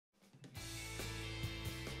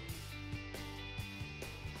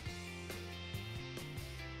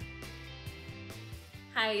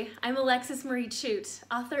Hi, I'm Alexis Marie Chute,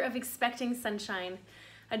 author of Expecting Sunshine,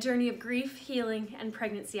 a journey of grief, healing, and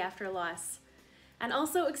pregnancy after loss, and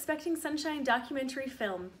also Expecting Sunshine documentary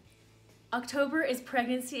film. October is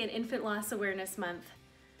Pregnancy and Infant Loss Awareness Month.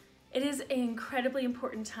 It is an incredibly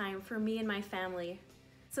important time for me and my family.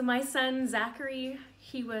 So my son, Zachary,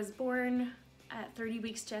 he was born at 30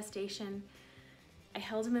 weeks gestation. I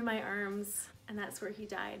held him in my arms, and that's where he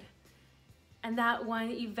died. And that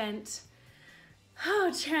one event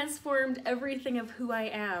transformed everything of who I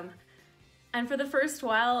am. And for the first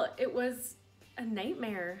while, it was a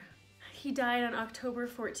nightmare. He died on October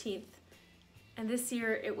 14th, and this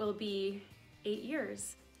year it will be 8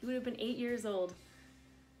 years. He would have been 8 years old.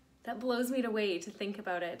 That blows me away to think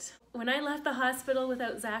about it. When I left the hospital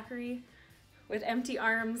without Zachary, with empty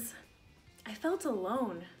arms, I felt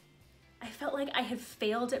alone. I felt like I had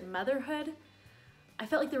failed at motherhood. I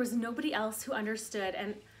felt like there was nobody else who understood,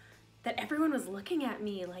 and that everyone was looking at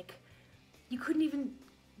me like, you couldn't even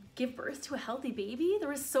give birth to a healthy baby? There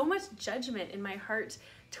was so much judgment in my heart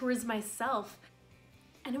towards myself.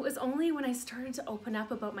 And it was only when I started to open up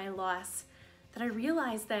about my loss that I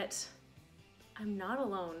realized that I'm not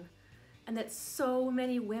alone, and that so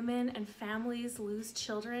many women and families lose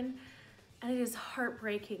children, and it is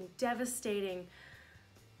heartbreaking, devastating.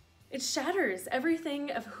 It shatters everything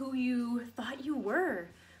of who you thought you were.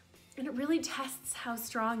 And it really tests how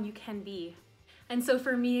strong you can be. And so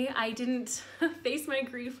for me, I didn't face my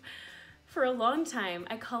grief for a long time.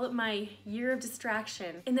 I call it my year of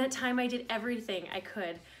distraction. In that time, I did everything I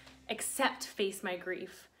could except face my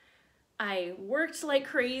grief. I worked like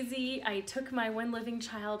crazy. I took my one living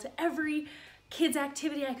child to every kids'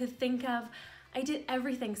 activity I could think of. I did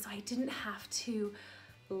everything so I didn't have to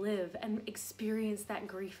live and experience that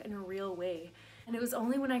grief in a real way. And it was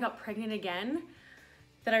only when I got pregnant again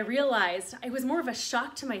that I realized it was more of a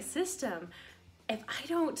shock to my system. If I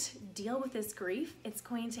don't deal with this grief, it's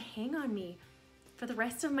going to hang on me for the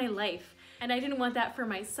rest of my life. And I didn't want that for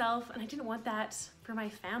myself, and I didn't want that for my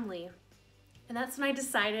family. And that's when I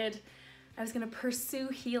decided I was gonna pursue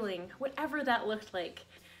healing, whatever that looked like.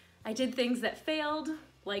 I did things that failed,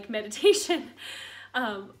 like meditation.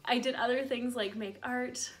 I did other things like make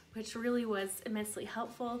art, which really was immensely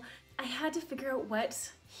helpful. I had to figure out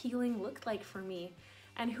what healing looked like for me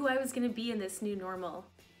and who I was gonna be in this new normal.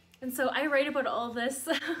 And so I write about all this,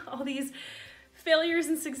 all these failures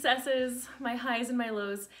and successes, my highs and my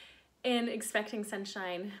lows, in Expecting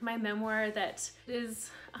Sunshine, my memoir that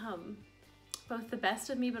is both the best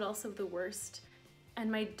of me but also the worst.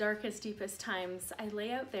 And my darkest, deepest times I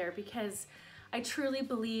lay out there because I truly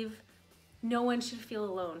believe no one should feel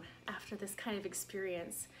alone after this kind of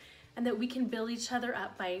experience, and that we can build each other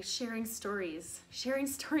up by sharing stories. Sharing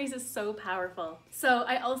stories is so powerful. So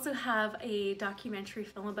I also have a documentary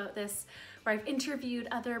film about this where I've interviewed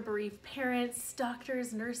other bereaved parents,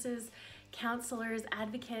 doctors, nurses, counselors,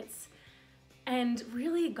 advocates, and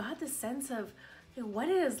really got the sense of what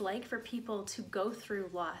it is like for people to go through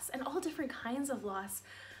loss, and all different kinds of loss,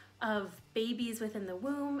 of babies within the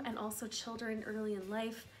womb and also children early in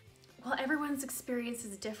life. While everyone's experience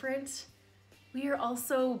is different, we are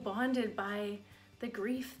also bonded by the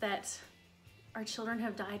grief that our children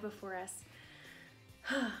have died before us.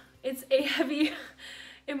 It's a heavy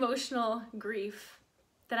emotional grief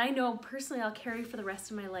that I know personally I'll carry for the rest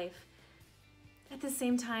of my life. At the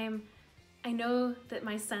same time, I know that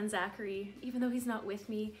my son Zachary, even though he's not with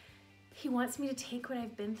me, he wants me to take what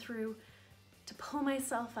I've been through, to pull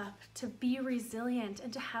myself up, to be resilient,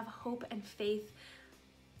 and to have hope and faith,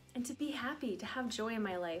 and to be happy, to have joy in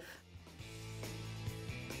my life.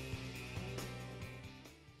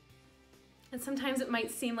 And sometimes it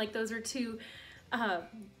might seem like those are two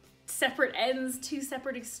separate ends, two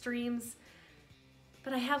separate extremes.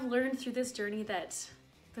 But I have learned through this journey that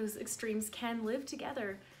those extremes can live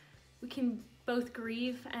together. We can both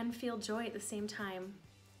grieve and feel joy at the same time.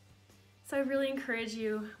 So I really encourage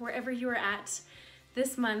you, wherever you are at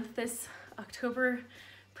this month, this October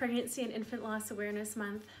Pregnancy and Infant Loss Awareness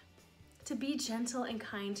Month, to be gentle and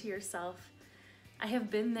kind to yourself. I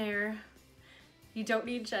have been there. You don't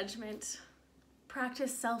need judgment.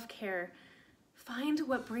 Practice self-care. Find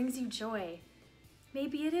what brings you joy.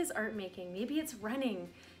 Maybe it is art making, maybe it's running,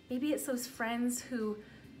 maybe it's those friends who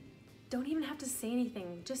don't even have to say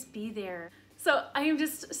anything, just be there. So I am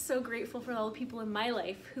just so grateful for all the people in my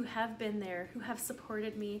life who have been there, who have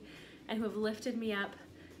supported me, and who have lifted me up.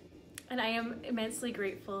 And I am immensely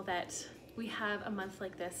grateful that we have a month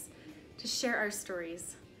like this to share our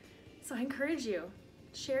stories. So I encourage you,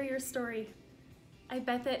 share your story. I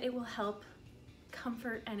bet that it will help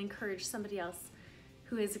comfort and encourage somebody else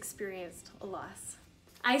who has experienced a loss.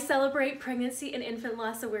 I celebrate Pregnancy and Infant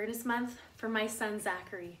Loss Awareness Month for my son,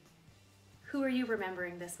 Zachary. Who are you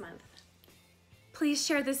remembering this month? Please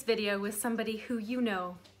share this video with somebody who you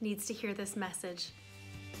know needs to hear this message.